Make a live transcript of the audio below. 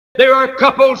There are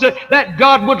couples that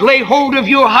God would lay hold of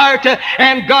your heart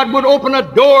and God would open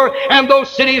a door, and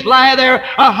those cities lie there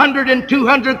 100 and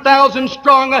 200,000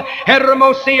 strong.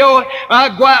 Hermosillo,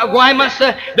 Guaymas,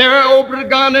 there are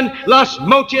Obregon and Las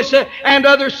Mochis and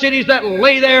other cities that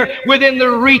lay there within the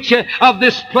reach of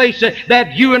this place,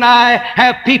 that you and I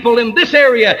have people in this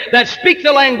area that speak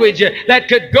the language that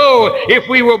could go if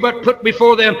we were but put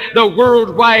before them the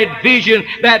worldwide vision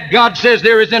that God says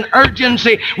there is an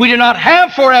urgency we do not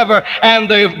have forever. And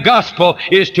the gospel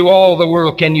is to all the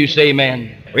world. Can you say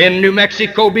amen? In New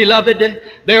Mexico, beloved,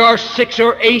 there are 6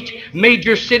 or 8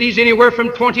 major cities, anywhere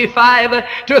from 25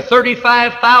 to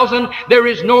 35,000. There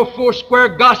is no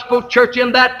Foursquare gospel church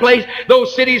in that place.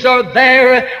 Those cities are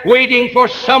there waiting for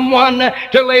someone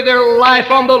to lay their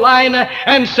life on the line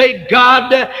and say,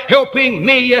 God, helping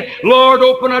me, Lord,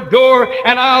 open a door,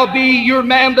 and I'll be your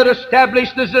man that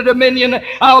establishes the dominion.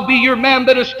 I'll be your man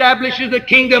that establishes the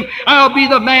kingdom. I'll be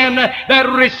the man that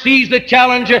receives the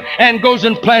challenge and goes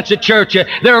and plants a church.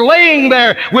 They're laying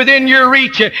there within your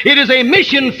reach. It is a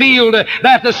mission field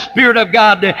that the Spirit of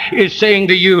God is saying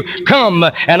to you, come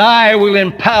and I will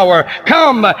empower.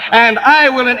 Come and I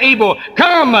will enable.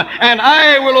 Come and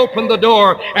I will open the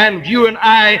door. And you and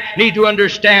I need to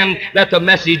understand that the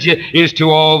message is to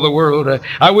all the world.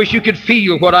 I wish you could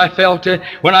feel what I felt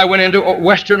when I went into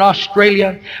Western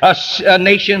Australia. A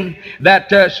nation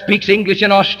that speaks English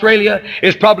in Australia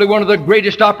is probably one of the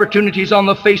greatest opportunities on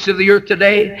the face of the earth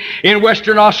today. In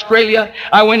Western Australia,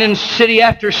 I went in city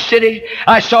after city.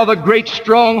 I saw the great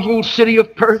stronghold city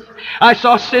of Perth. I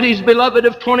saw cities, beloved,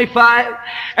 of 25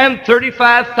 and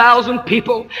 35,000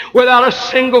 people without a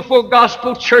single full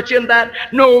gospel church in that.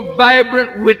 No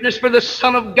vibrant witness for the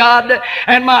Son of God.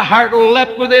 And my heart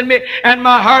leapt within me, and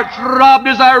my heart throbbed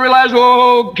as I realized,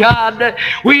 oh God,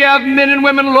 we have men and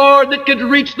women, Lord, that could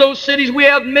reach those cities. We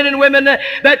have men and women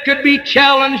that could be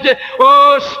challenged.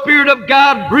 Oh, Spirit of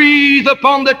God, breathe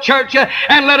upon the church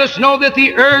and let us know that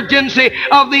the urgency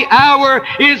of the hour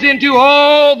is into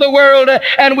all the world,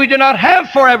 and we do not have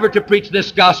forever to preach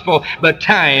this gospel, but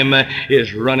time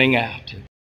is running out.